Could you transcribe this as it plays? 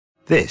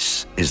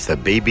This is the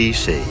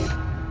BBC.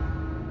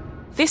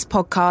 This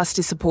podcast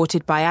is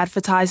supported by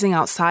advertising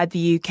outside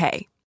the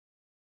UK.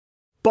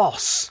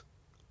 Boss,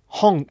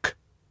 honk,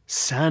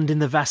 sand in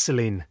the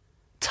Vaseline,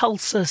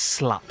 Tulsa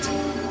slut.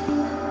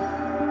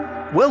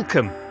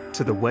 Welcome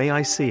to The Way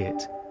I See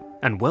It,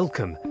 and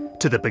welcome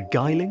to the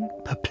beguiling,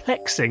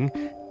 perplexing,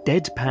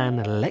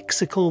 deadpan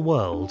lexical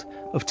world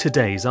of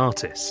today's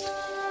artist.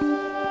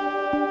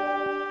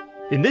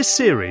 In this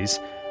series,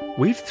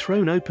 we've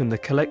thrown open the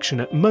collection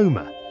at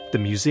MoMA, the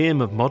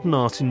Museum of Modern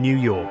Art in New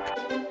York,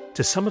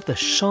 to some of the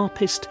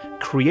sharpest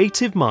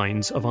creative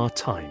minds of our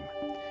time.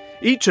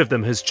 Each of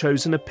them has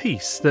chosen a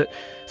piece that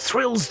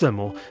thrills them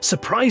or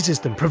surprises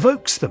them,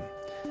 provokes them,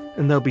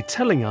 and they'll be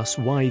telling us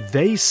why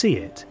they see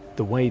it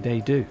the way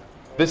they do.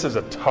 This is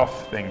a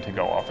tough thing to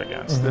go off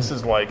against. This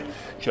is like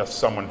just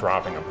someone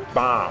dropping a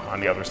bomb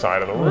on the other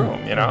side of the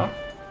room, you know?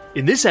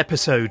 In this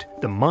episode,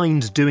 the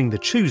mind doing the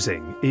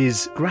choosing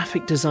is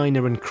graphic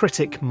designer and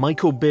critic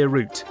Michael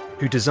Bierut,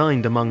 who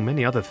designed, among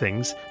many other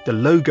things, the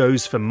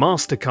logos for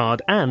Mastercard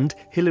and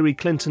Hillary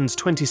Clinton's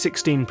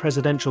 2016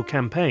 presidential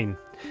campaign.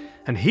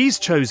 And he's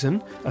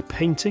chosen a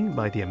painting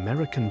by the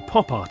American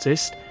pop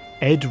artist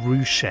Ed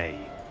Ruscha.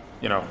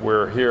 You know,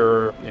 we're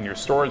here in your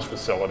storage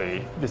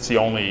facility. It's the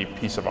only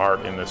piece of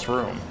art in this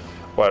room.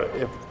 But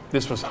if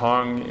this was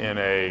hung in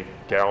a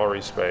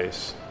gallery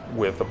space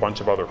with a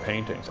bunch of other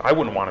paintings, I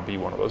wouldn't want to be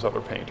one of those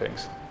other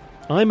paintings.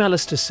 I'm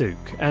Alastair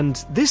Sooke,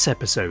 and this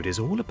episode is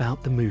all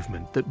about the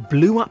movement that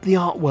blew up the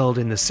art world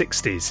in the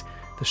 60s,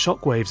 the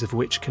shockwaves of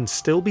which can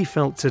still be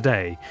felt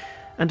today,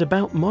 and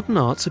about modern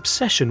art's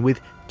obsession with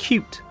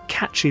cute,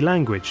 catchy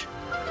language.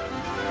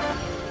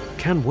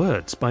 Can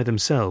words by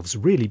themselves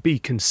really be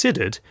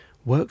considered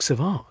works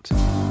of art?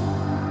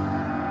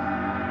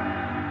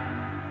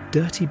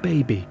 Dirty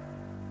baby,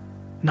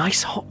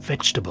 nice hot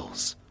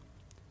vegetables,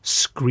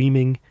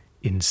 screaming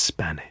in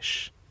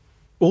Spanish.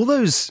 All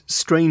those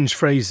strange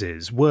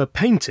phrases were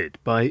painted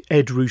by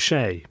Ed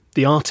Ruscha,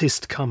 the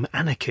artist come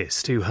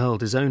anarchist who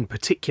hurled his own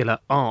particular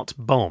art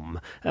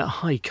bomb at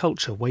high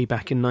culture way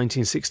back in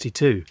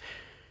 1962.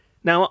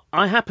 Now,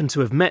 I happen to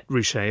have met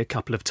Ruscha a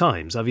couple of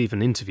times. I've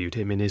even interviewed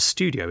him in his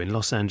studio in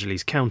Los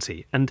Angeles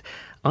County, and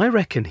I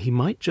reckon he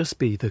might just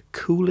be the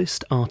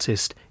coolest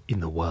artist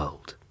in the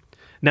world.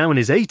 Now in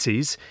his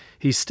 80s,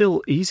 he's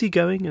still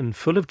easygoing and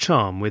full of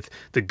charm, with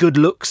the good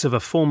looks of a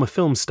former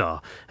film star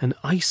and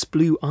ice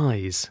blue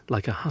eyes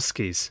like a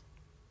husky's.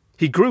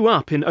 He grew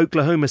up in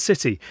Oklahoma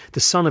City, the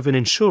son of an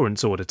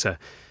insurance auditor.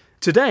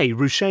 Today,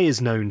 Ruscha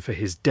is known for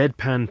his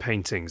deadpan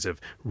paintings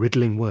of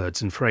riddling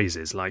words and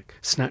phrases like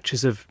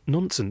snatches of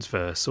nonsense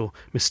verse or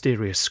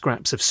mysterious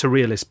scraps of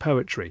surrealist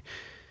poetry.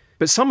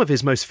 But some of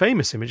his most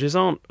famous images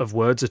aren't of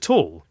words at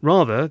all.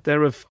 Rather,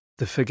 they're of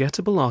the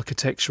forgettable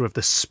architecture of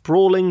the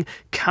sprawling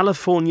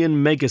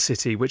Californian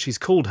megacity which he's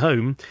called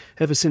home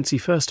ever since he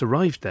first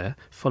arrived there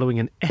following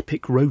an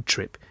epic road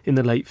trip in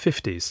the late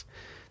 50s.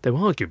 Though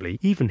arguably,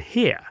 even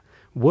here,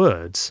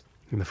 words,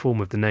 in the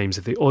form of the names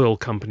of the oil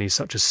companies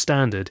such as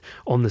Standard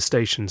on the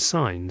station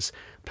signs,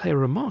 play a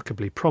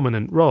remarkably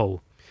prominent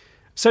role.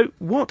 So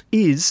what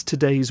is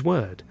today's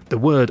word? The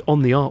word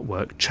on the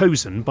artwork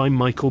chosen by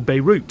Michael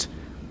Bierut?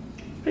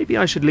 Maybe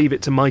I should leave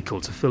it to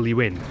Michael to fill you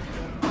in.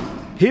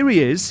 Here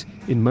he is,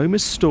 in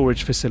MoMA's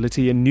storage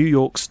facility in New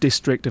York's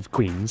district of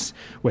Queens,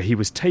 where he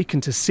was taken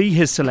to see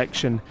his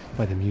selection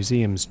by the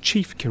museum's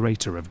chief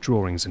curator of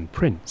drawings and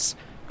prints,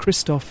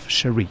 Christophe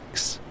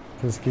Chariques.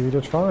 Let's give it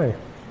a try.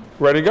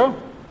 Ready to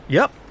go?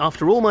 Yep,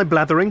 after all my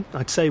blathering,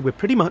 I'd say we're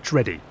pretty much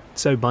ready.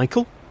 So,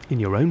 Michael,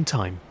 in your own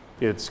time.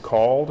 It's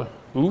called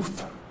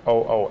OOF,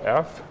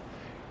 O-O-F.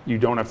 You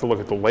don't have to look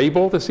at the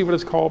label to see what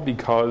it's called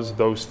because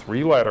those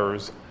three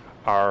letters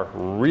are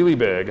really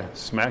big,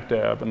 smack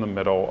dab in the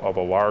middle of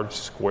a large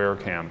square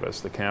canvas.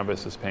 The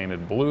canvas is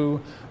painted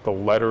blue. The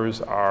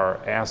letters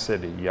are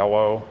acid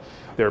yellow.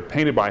 They're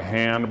painted by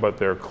hand, but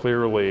they're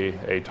clearly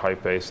a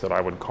typeface that I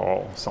would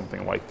call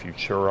something like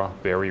Futura,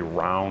 very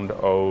round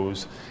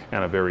O's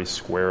and a very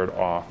squared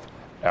off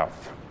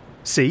F.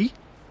 See?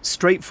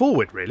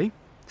 Straightforward, really.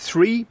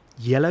 3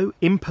 yellow,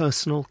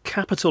 impersonal,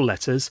 capital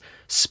letters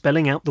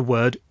spelling out the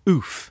word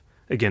oof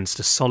against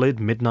a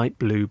solid midnight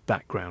blue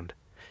background.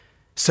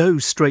 So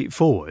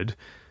straightforward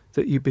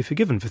that you'd be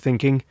forgiven for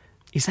thinking,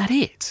 is that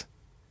it?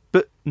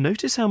 But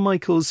notice how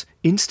Michael's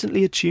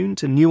instantly attuned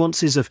to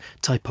nuances of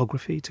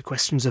typography, to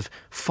questions of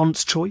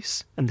font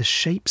choice and the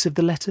shapes of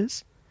the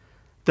letters.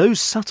 Those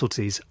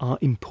subtleties are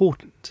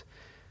important,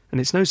 and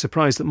it's no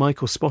surprise that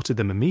Michael spotted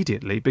them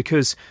immediately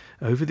because,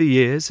 over the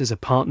years as a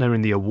partner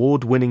in the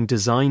award-winning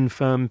design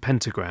firm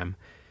Pentagram,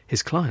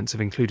 his clients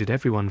have included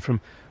everyone from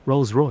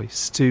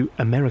Rolls-Royce to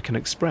American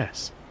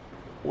Express.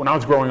 When I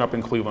was growing up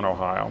in Cleveland,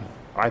 Ohio,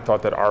 I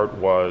thought that art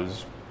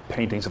was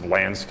paintings of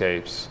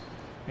landscapes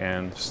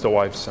and still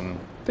lifes and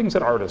things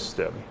that artists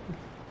did.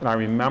 And I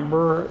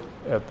remember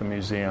at the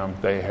museum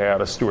they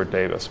had a Stuart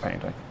Davis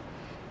painting,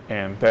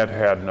 and that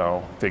had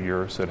no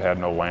figures, it had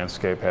no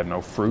landscape, had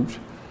no fruit.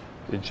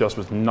 It just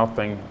was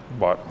nothing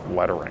but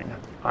lettering.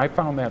 I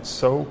found that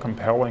so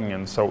compelling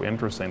and so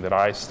interesting that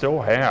I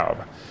still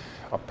have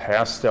a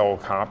pastel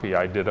copy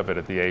I did of it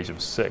at the age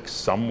of 6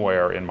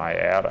 somewhere in my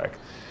attic.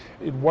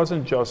 It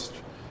wasn't just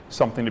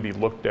something to be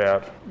looked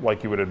at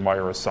like you would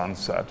admire a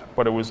sunset,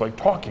 but it was like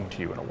talking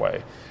to you in a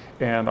way.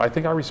 And I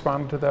think I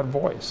responded to that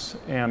voice.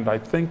 And I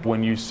think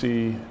when you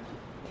see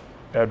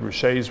Ed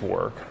Ruscha's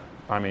work,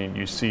 I mean,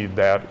 you see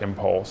that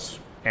impulse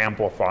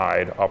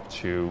amplified up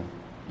to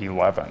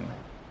 11.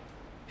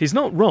 He's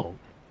not wrong.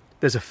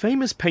 There's a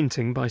famous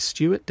painting by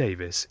Stuart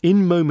Davis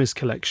in MoMA's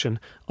collection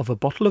of a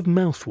bottle of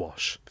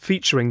mouthwash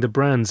featuring the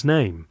brand's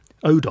name,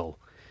 Odol.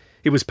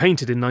 It was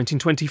painted in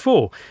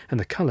 1924, and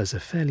the colours are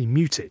fairly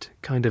muted,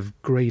 kind of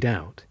greyed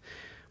out.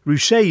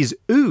 Ruscha's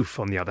Oof,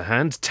 on the other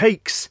hand,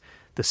 takes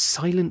the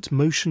silent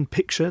motion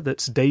picture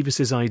that's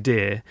Davis's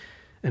idea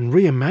and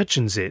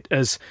reimagines it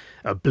as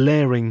a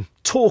blaring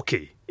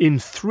talkie in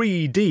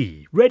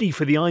 3D, ready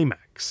for the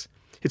IMAX.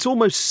 It's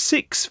almost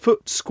 6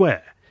 foot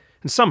square,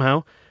 and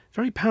somehow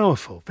very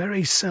powerful,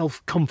 very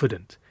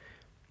self-confident.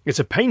 It's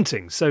a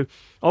painting, so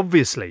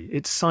obviously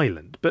it's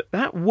silent, but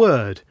that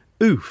word,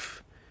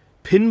 oof,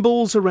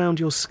 pinballs around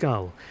your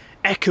skull,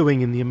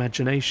 echoing in the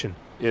imagination.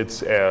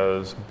 It's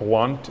as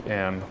blunt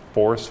and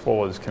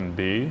forceful as can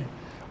be.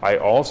 I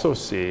also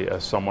see,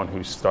 as someone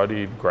who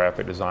studied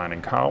graphic design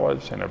in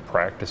college and have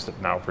practiced it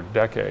now for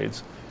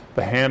decades,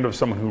 the hand of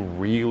someone who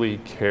really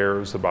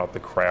cares about the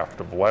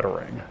craft of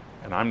lettering.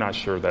 And I'm not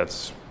sure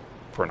that's,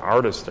 for an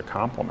artist, a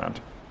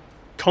compliment.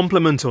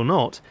 Compliment or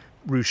not,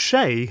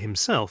 Ruscha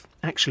himself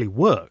actually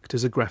worked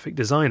as a graphic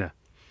designer.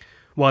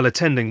 While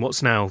attending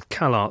what's now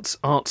CalArts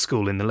art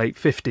school in the late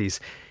 50s,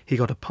 he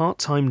got a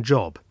part-time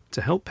job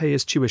to help pay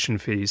his tuition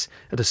fees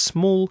at a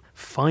small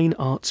fine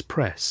arts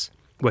press,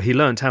 where he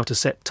learnt how to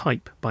set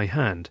type by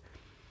hand.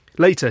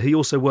 Later, he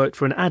also worked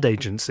for an ad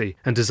agency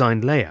and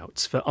designed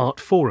layouts for Art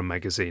Forum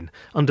magazine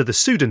under the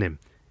pseudonym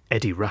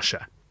Edward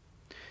Ruscha.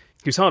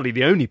 He was hardly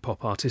the only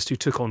pop artist who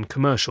took on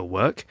commercial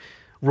work.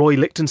 Roy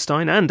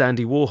Lichtenstein and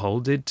Andy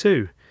Warhol did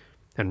too,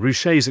 and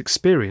Ruscha's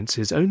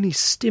experiences only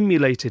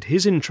stimulated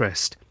his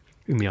interest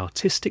in the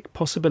artistic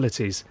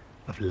possibilities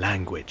of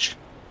language.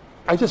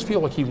 I just feel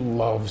like he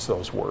loves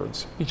those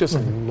words. He just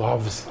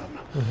loves them.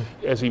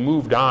 As he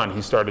moved on,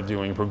 he started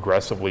doing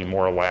progressively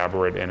more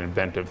elaborate and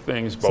inventive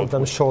things.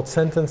 Sometimes short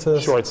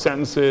sentences. Short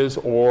sentences,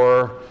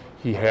 or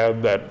he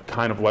had that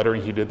kind of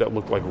lettering he did that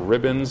looked like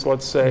ribbons,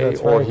 let's say,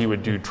 That's or right. he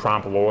would do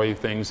trompe l'oeil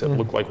things that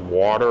looked like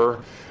water.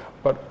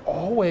 But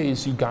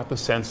always you got the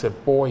sense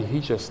that, boy, he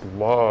just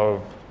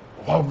loved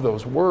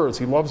those words.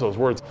 He loves those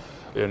words.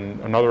 In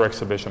another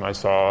exhibition, I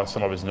saw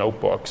some of his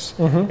notebooks,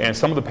 and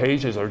some of the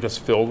pages are just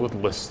filled with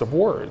lists of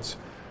words.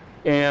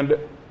 And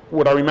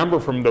what I remember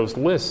from those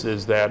lists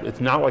is that it's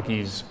not like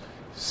he's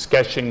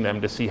sketching them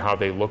to see how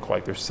they look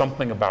like. There's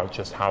something about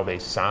just how they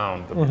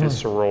sound, the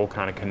visceral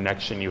kind of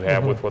connection you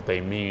have with what they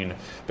mean.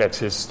 That's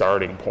his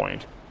starting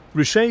point.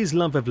 Ruscha's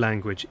love of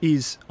language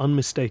is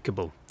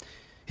unmistakable.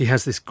 He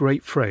has this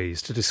great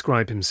phrase to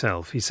describe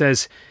himself. He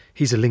says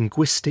he's a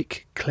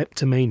linguistic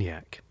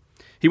kleptomaniac.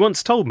 He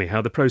once told me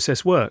how the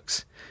process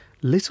works.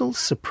 Little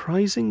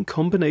surprising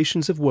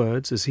combinations of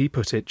words, as he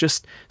put it,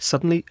 just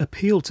suddenly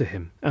appeal to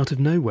him out of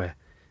nowhere.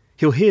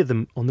 He'll hear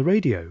them on the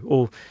radio,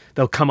 or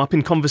they'll come up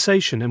in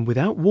conversation, and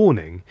without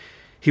warning,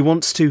 he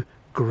wants to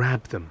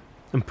grab them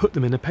and put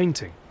them in a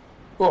painting.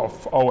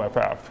 Oof,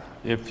 OFF.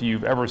 If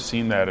you've ever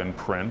seen that in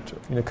print.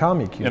 In a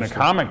comic, In a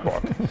comic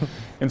book.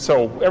 And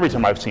so every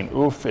time I've seen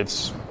oof,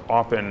 it's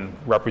often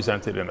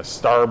represented in a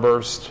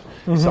starburst.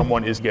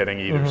 Someone is getting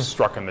either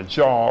struck in the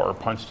jaw or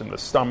punched in the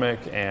stomach,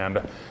 and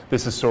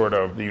this is sort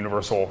of the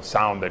universal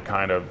sound that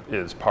kind of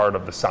is part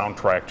of the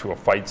soundtrack to a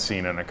fight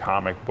scene in a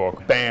comic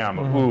book. Bam,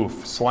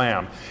 oof,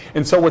 slam.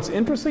 And so what's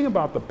interesting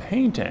about the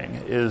painting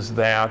is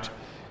that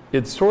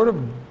it sort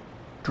of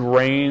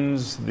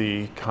drains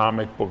the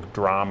comic book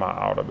drama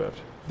out of it.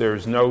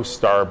 There's no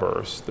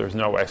starburst, there's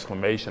no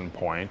exclamation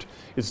point.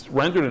 It's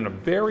rendered in a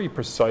very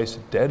precise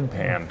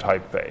deadpan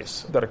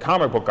typeface that a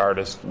comic book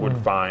artist would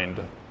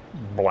find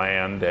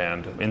bland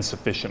and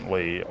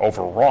insufficiently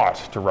overwrought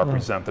to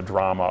represent the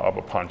drama of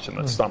a punch in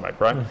the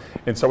stomach, right?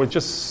 And so it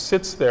just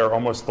sits there,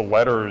 almost the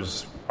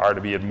letters are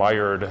to be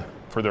admired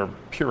for their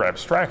pure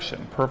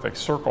abstraction, perfect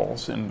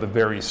circles in the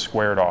very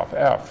squared off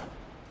F.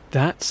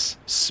 That's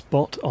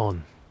spot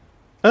on.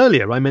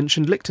 Earlier I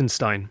mentioned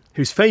Lichtenstein,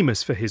 who's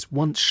famous for his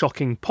once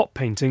shocking pop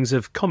paintings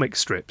of comic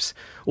strips,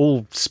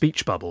 all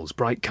speech bubbles,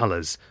 bright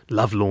colours,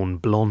 lovelorn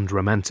blonde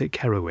romantic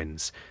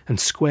heroines, and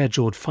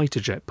square-jawed fighter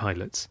jet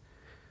pilots.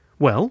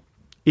 Well,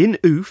 in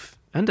Oof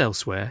and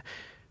elsewhere,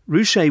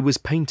 Ruscha was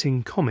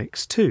painting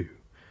comics too,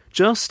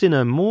 just in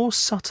a more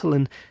subtle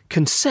and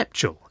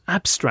conceptual,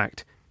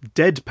 abstract,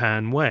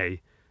 deadpan way.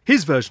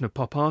 His version of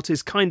pop art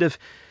is kind of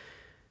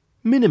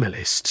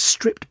minimalist,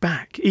 stripped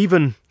back,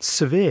 even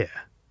severe.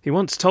 He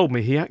once told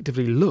me he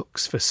actively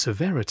looks for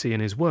severity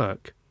in his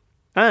work.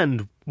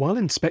 And, while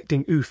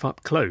inspecting Oof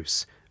up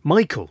close,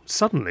 Michael,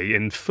 suddenly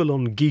in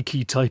full-on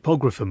geeky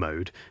typographer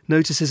mode,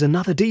 notices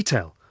another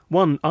detail,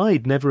 one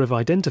I'd never have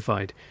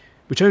identified,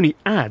 which only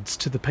adds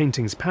to the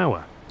painting's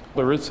power.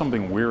 There is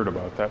something weird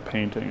about that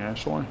painting,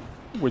 actually.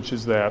 which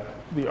is that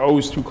the O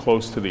is too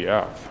close to the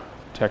F,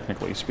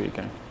 technically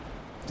speaking.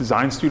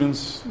 Design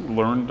students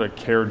learn to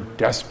care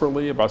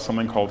desperately about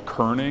something called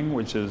kerning,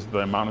 which is the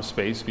amount of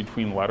space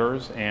between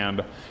letters.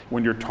 And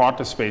when you're taught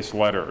to space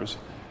letters,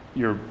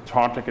 you're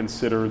taught to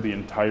consider the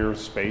entire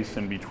space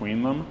in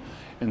between them.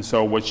 And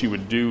so what you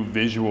would do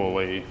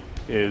visually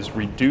is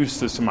reduce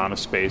this amount of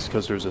space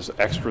because there's this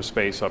extra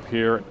space up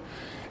here.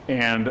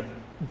 And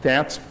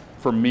that's,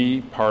 for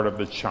me, part of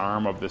the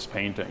charm of this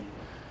painting.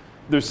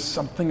 There's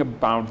something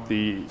about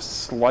the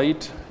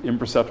slight,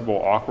 imperceptible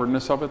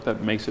awkwardness of it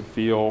that makes it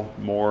feel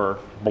more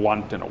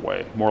blunt in a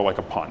way, more like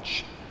a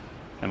punch,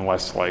 and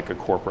less like a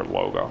corporate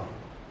logo.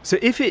 So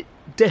if it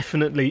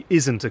definitely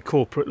isn't a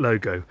corporate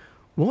logo,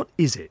 what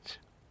is it?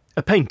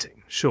 A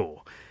painting,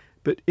 sure.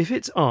 But if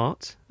it's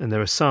art, and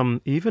there are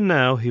some, even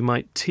now, who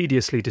might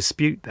tediously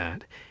dispute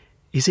that,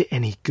 is it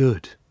any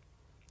good?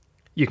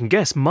 You can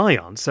guess my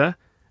answer.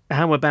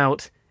 How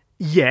about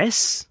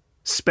yes?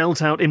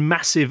 Spelt out in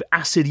massive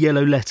acid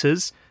yellow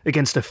letters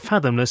against a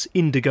fathomless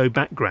indigo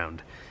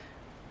background.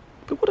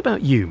 But what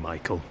about you,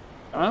 Michael?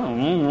 I don't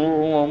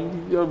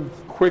know.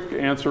 A quick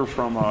answer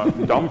from a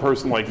dumb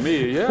person like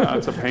me. Yeah,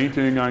 it's a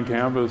painting on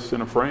canvas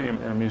in a frame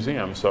in a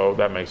museum, so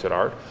that makes it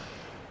art.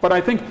 But I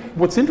think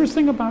what's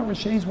interesting about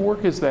Ruscha's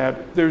work is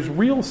that there's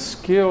real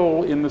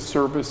skill in the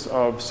service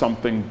of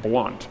something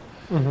blunt.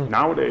 Mm-hmm.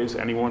 Nowadays,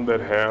 anyone that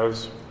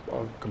has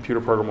a computer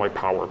program like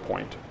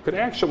PowerPoint could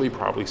actually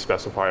probably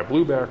specify a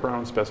blue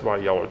background, specify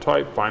a yellow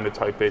type, find a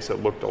typeface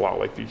that looked a lot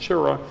like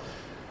Futura,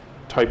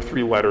 type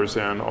 3 letters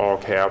in, all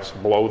caps,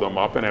 blow them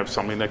up, and have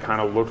something that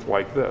kind of looked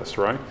like this,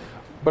 right?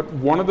 But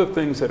one of the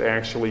things that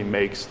actually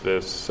makes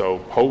this so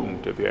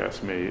potent, if you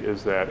ask me,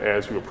 is that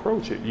as you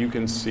approach it, you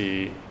can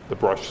see the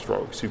brush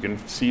strokes. You can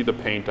see the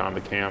paint on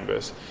the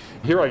canvas.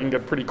 Here I can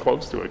get pretty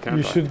close to it, can't I?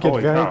 You should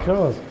get very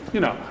close. You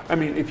know, I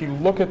mean, if you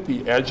look at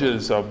the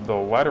edges of the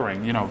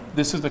lettering, you know,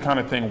 this is the kind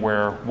of thing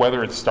where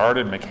whether it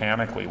started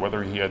mechanically,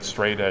 whether he had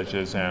straight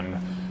edges and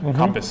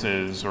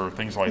compasses or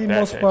things like that. He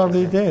most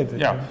probably did.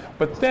 Yeah,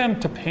 but then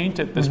to paint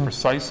it this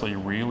precisely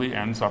really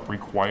ends up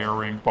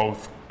requiring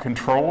both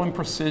control and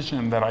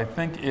precision that I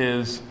think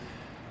is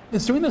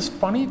doing this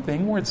funny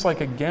thing where it's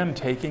like, again,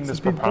 taking this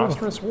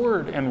preposterous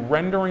word and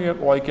rendering it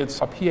like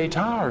it's a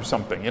pietà or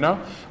something, you know?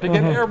 To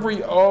get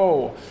every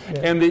O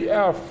and the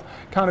F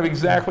kind of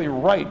exactly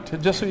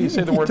right, just so you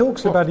say the word. He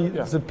talks about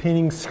the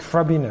painting's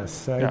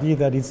scrubbiness, the idea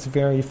that it's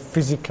very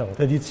physical,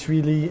 that it's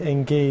really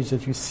engaged,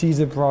 that you see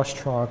the brush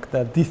stroke,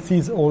 that this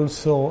is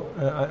also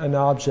an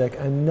object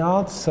and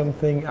not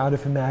something out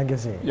of a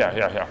magazine.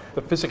 Yeah.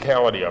 The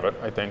physicality of it,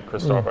 I think,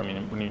 Christoph, I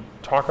mean, when you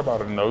talk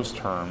about it in those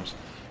terms,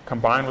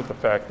 combined with the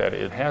fact that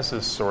it has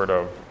this sort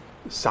of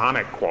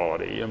sonic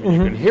quality. I mean,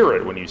 you can hear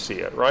it when you see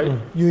it, right?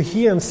 You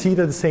hear and see it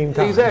at the same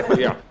time.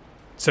 Exactly, yeah.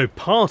 So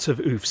part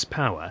of Oof's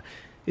power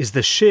is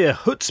the sheer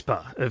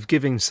chutzpah of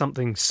giving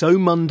something so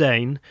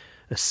mundane,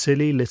 a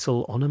silly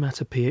little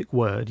onomatopoeic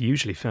word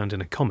usually found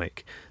in a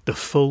comic, the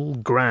full,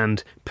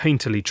 grand,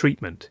 painterly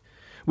treatment,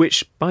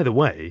 which, by the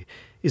way,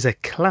 is a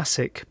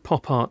classic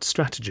pop art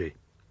strategy.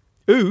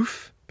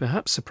 Oof,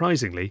 perhaps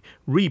surprisingly,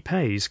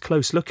 repays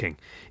close looking.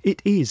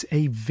 It is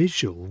a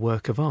visual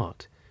work of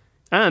art.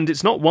 And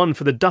it's not one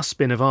for the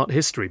dustbin of art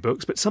history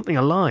books, but something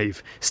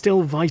alive,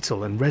 still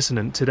vital and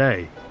resonant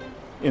today.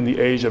 In the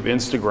age of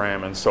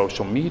Instagram and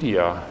social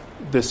media,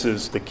 this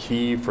is the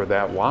key for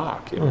that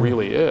lock. It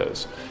really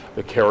is.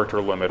 The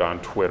character limit on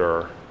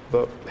Twitter,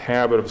 the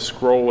habit of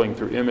scrolling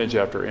through image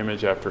after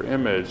image after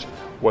image,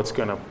 what's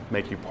going to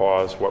make you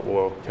pause, what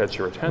will catch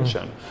your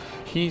attention.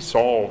 He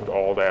solved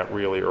all that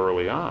really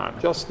early on.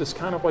 Just this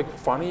kind of like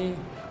funny,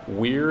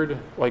 weird,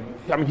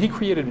 he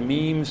created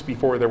memes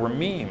before there were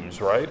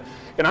memes, right?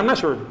 And I'm not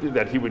sure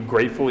that he would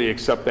gratefully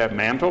accept that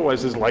mantle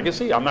as his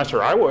legacy. I'm not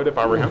sure I would if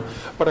I were him.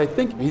 But I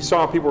think he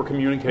saw people were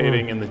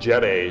communicating in the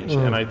jet age,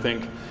 and I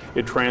think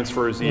it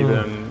transfers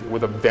even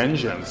with a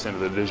vengeance into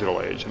the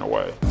digital age in a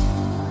way.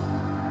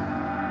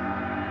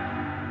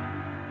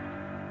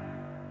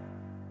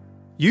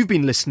 You've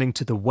been listening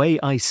to The Way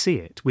I See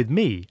It with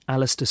me,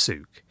 Alastair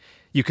Sooke.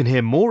 You can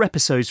hear more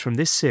episodes from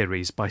this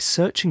series by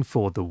searching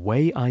for The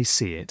Way I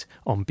See It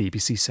on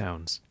BBC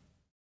Sounds.